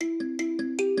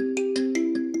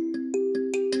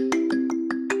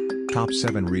Top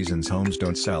 7 Reasons Homes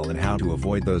Don't Sell and How to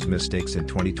Avoid Those Mistakes in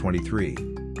 2023.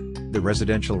 The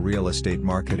residential real estate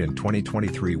market in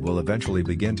 2023 will eventually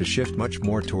begin to shift much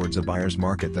more towards a buyer's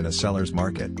market than a seller's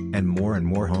market, and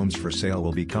more homes for sale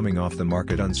will be coming off the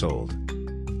market unsold.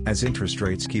 As interest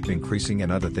rates keep increasing and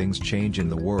other things change in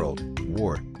the world,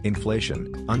 war,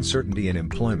 inflation, uncertainty in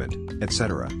employment,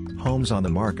 etc., homes on the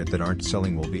market that aren't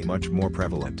selling will be much more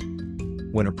prevalent.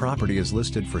 When a property is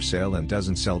listed for sale and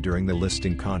doesn't sell during the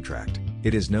listing contract,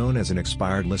 it is known as an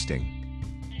expired listing.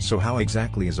 So how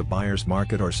exactly is a buyer's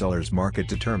market or seller's market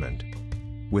determined?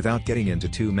 Without getting into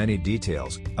too many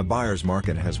details, a buyer's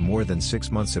market has more than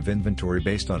 6 months of inventory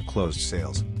based on closed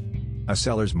sales. A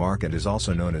seller's market is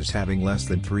also known as having less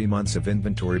than 3 months of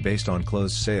inventory based on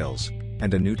closed sales,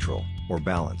 and a neutral, or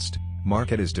balanced,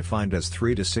 market is defined as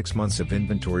 3 to 6 months of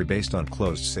inventory based on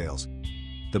closed sales.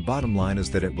 The bottom line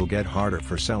is that it will get harder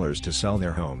for sellers to sell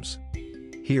their homes.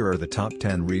 Here are the top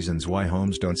 10 reasons why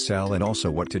homes don't sell and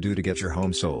also what to do to get your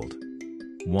home sold.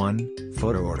 1.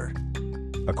 Photo order.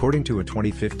 According to a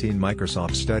 2015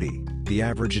 Microsoft study, the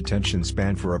average attention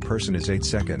span for a person is 8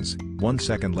 seconds, 1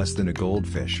 second less than a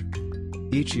goldfish.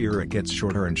 Each year it gets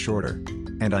shorter and shorter.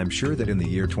 And I'm sure that in the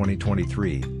year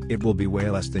 2023, it will be way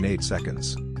less than 8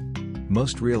 seconds.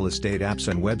 Most real estate apps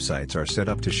and websites are set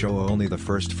up to show only the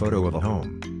first photo of a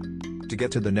home. To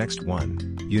get to the next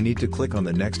one, you need to click on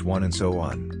the next one and so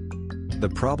on. The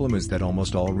problem is that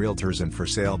almost all realtors and for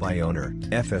sale by owner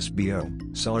 (FSBO)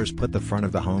 sellers put the front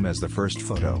of the home as the first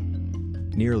photo.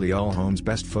 Nearly all homes'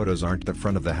 best photos aren't the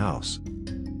front of the house.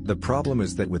 The problem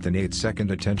is that with an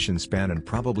 8-second attention span and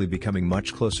probably becoming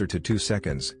much closer to 2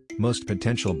 seconds, most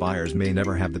potential buyers may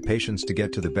never have the patience to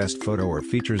get to the best photo or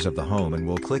features of the home and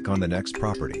will click on the next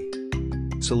property.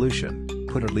 Solution: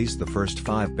 put at least the first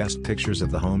 5 best pictures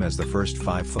of the home as the first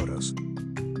 5 photos.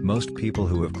 Most people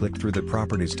who have clicked through the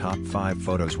property's top 5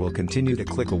 photos will continue to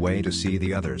click away to see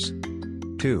the others.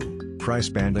 2. Price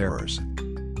band errors.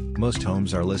 Most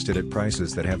homes are listed at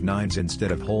prices that have 9s instead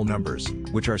of whole numbers,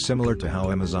 which are similar to how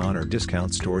Amazon or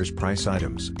discount stores price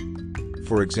items.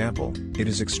 For example, it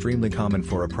is extremely common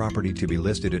for a property to be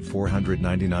listed at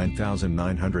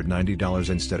 $499,990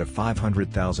 instead of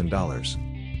 $500,000.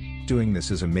 Doing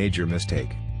this is a major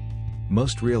mistake.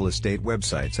 Most real estate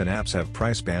websites and apps have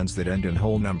price bands that end in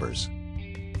whole numbers.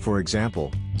 For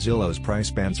example, Zillow's price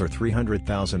bands are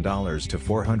 $300,000 to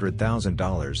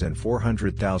 $400,000 and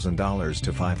 $400,000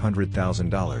 to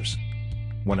 $500,000.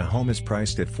 When a home is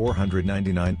priced at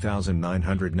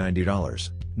 $499,990,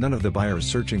 none of the buyers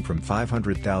searching from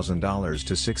 $500,000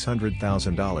 to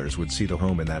 $600,000 would see the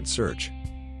home in that search.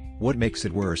 What makes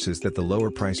it worse is that the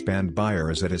lower price band buyer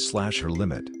is at his/her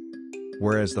limit,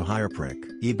 whereas the higher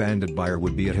banded buyer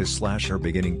would be at his/her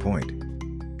beginning point.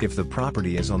 If the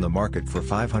property is on the market for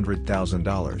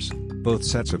 $500,000, both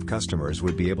sets of customers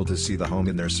would be able to see the home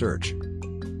in their search.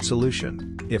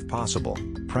 Solution: if possible,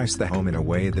 price the home in a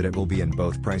way that it will be in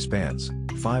both price bands,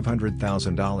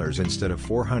 $500,000 instead of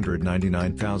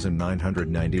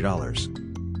 $499,990.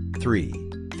 3.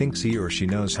 Thinks he or she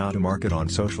knows how to market on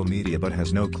social media but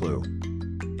has no clue.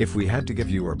 If we had to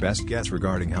give you our best guess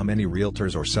regarding how many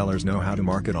realtors or sellers know how to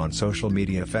market on social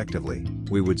media effectively,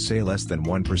 we would say less than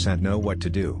 1% know what to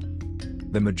do.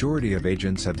 The majority of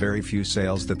agents have very few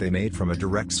sales that they made from a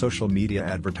direct social media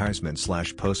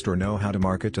advertisement/post or know how to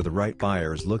market to the right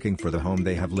buyers looking for the home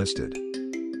they have listed.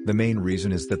 The main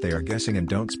reason is that they are guessing and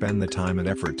don't spend the time and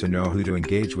effort to know who to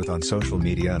engage with on social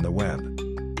media and the web.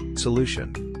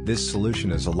 Solution: this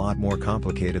solution is a lot more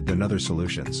complicated than other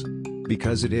solutions.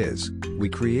 Because it is, we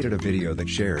created a video that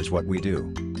shares what we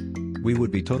do. We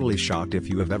would be totally shocked if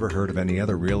you have ever heard of any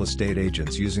other real estate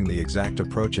agents using the exact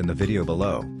approach in the video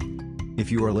below. If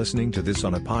you are listening to this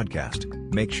on a podcast,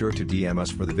 make sure to DM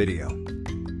us for the video.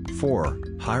 4.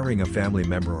 Hiring a family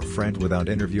member or friend without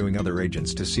interviewing other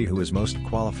agents to see who is most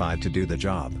qualified to do the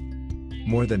job.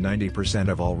 More than 90%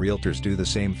 of all realtors do the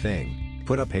same thing: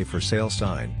 put up a for sale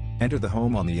sign, enter the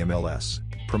home on the MLS,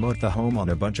 promote the home on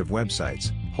a bunch of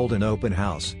websites, hold an open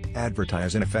house,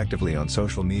 advertise ineffectively on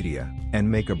social media, and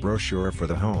make a brochure for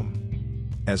the home.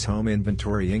 As home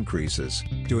inventory increases,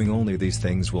 doing only these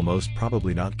things will most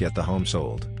probably not get the home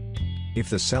sold. If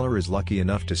the seller is lucky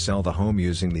enough to sell the home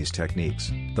using these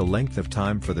techniques, the length of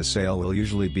time for the sale will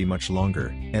usually be much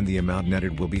longer, and the amount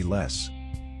netted will be less.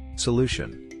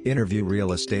 Solution: interview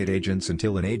real estate agents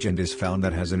until an agent is found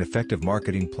that has an effective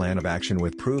marketing plan of action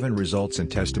with proven results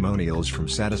and testimonials from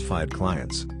satisfied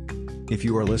clients. If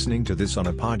you are listening to this on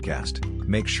a podcast,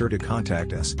 make sure to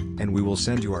contact us, and we will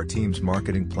send you our team's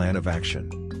marketing plan of action.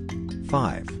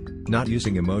 5. Not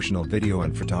using emotional video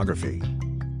and photography.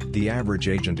 The average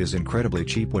agent is incredibly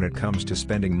cheap when it comes to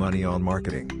spending money on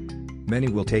marketing. Many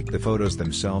will take the photos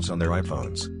themselves on their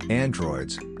iPhones,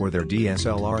 Androids, or their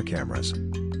DSLR cameras.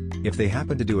 If they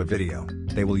happen to do a video,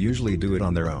 they will usually do it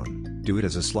on their own, do it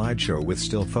as a slideshow with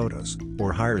still photos,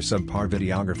 or hire a subpar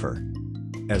videographer.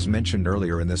 As mentioned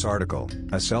earlier in this article,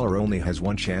 a seller only has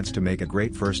one chance to make a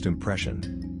great first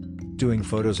impression. Doing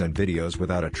photos and videos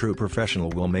without a true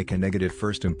professional will make a negative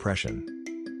first impression.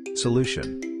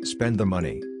 Solution: spend the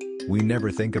money. We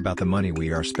never think about the money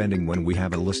we are spending when we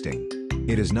have a listing.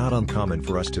 It is not uncommon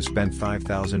for us to spend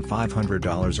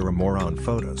 $5,500 or more on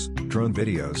photos, drone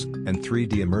videos, and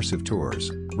 3D immersive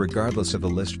tours, regardless of the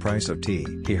list price of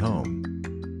the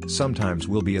home. Sometimes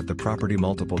we'll be at the property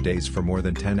multiple days for more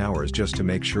than 10 hours just to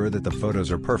make sure that the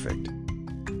photos are perfect.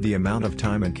 The amount of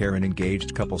time and care an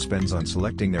engaged couple spends on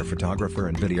selecting their photographer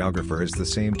and videographer is the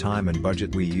same time and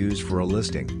budget we use for a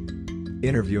listing.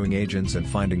 Interviewing agents and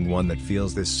finding one that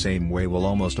feels this same way will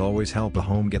almost always help a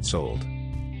home get sold.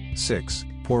 6.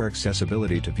 Poor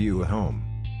accessibility to view a home.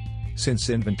 Since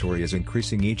inventory is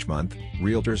increasing each month,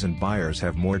 realtors and buyers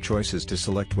have more choices to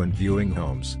select when viewing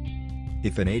homes.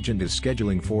 If an agent is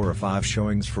scheduling 4 or 5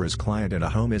 showings for his client and a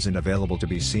home isn't available to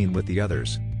be seen with the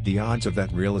others, the odds of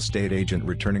that real estate agent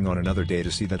returning on another day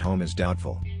to see that home is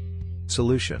doubtful.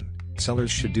 Solution: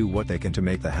 sellers should do what they can to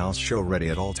make the house show ready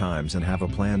at all times and have a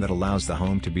plan that allows the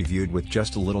home to be viewed with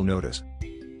just a little notice.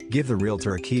 Give the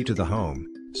realtor a key to the home,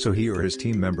 so he or his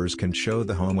team members can show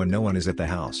the home when no one is at the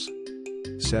house.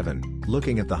 7.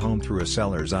 Looking at the home through a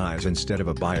seller's eyes instead of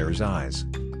a buyer's eyes.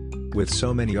 With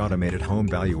so many automated home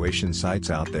valuation sites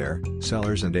out there,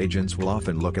 sellers and agents will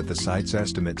often look at the site's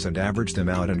estimates and average them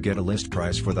out and get a list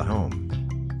price for the home.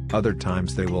 Other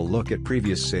times they will look at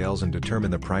previous sales and determine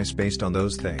the price based on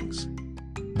those things.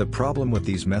 The problem with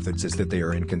these methods is that they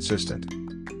are inconsistent.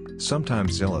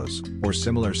 Sometimes Zillow's, or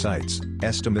similar sites,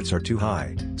 estimates are too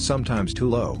high, sometimes too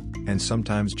low, and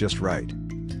sometimes just right.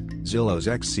 Zillow's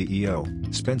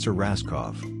ex-CEO, Spencer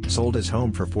Rascoff, sold his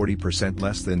home for 40%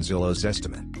 less than Zillow's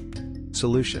estimate.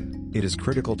 Solution: it is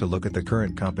critical to look at the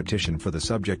current competition for the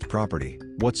subject property,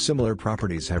 what similar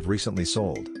properties have recently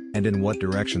sold, and in what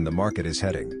direction the market is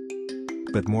heading.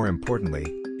 But more importantly,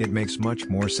 it makes much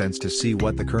more sense to see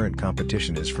what the current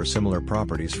competition is for similar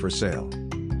properties for sale.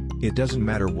 It doesn't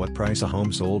matter what price a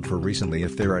home sold for recently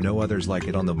if there are no others like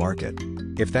it on the market.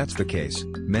 If that's the case,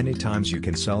 many times you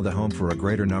can sell the home for a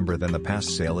greater number than the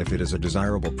past sale if it is a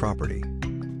desirable property.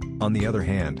 On the other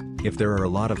hand, if there are a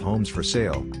lot of homes for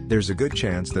sale, there's a good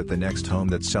chance that the next home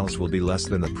that sells will be less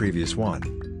than the previous one.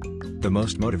 The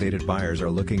most motivated buyers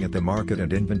are looking at the market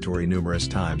and inventory numerous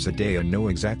times a day and know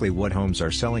exactly what homes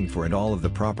are selling for and all of the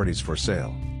properties for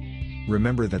sale.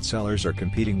 Remember that sellers are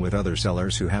competing with other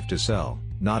sellers who have to sell,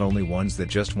 not only ones that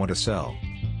just want to sell.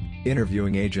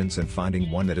 Interviewing agents and finding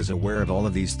one that is aware of all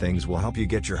of these things will help you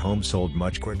get your home sold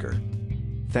much quicker.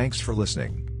 Thanks for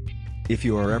listening. If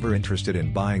you are ever interested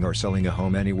in buying or selling a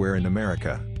home anywhere in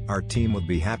America, our team would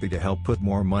be happy to help put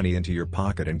more money into your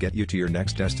pocket and get you to your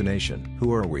next destination.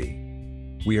 Who are we?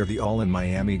 We are the All in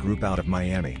Miami Group out of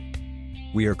Miami.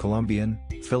 We are Colombian,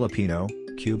 Filipino,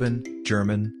 Cuban,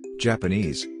 German,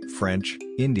 Japanese, French,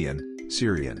 Indian,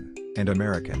 Syrian, and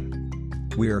American.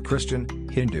 We are Christian,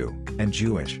 Hindu, and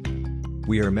Jewish.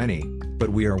 We are many, but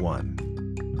we are one.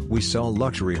 We sell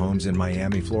luxury homes in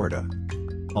Miami, Florida.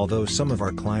 Although some of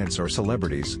our clients are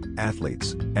celebrities,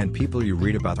 athletes, and people you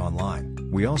read about online,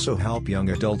 we also help young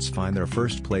adults find their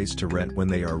first place to rent when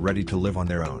they are ready to live on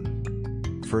their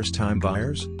own. First-time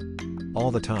buyers?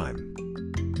 All the time.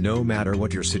 No matter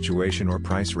what your situation or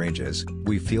price range is,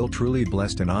 we feel truly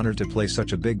blessed and honored to play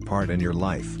such a big part in your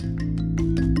life.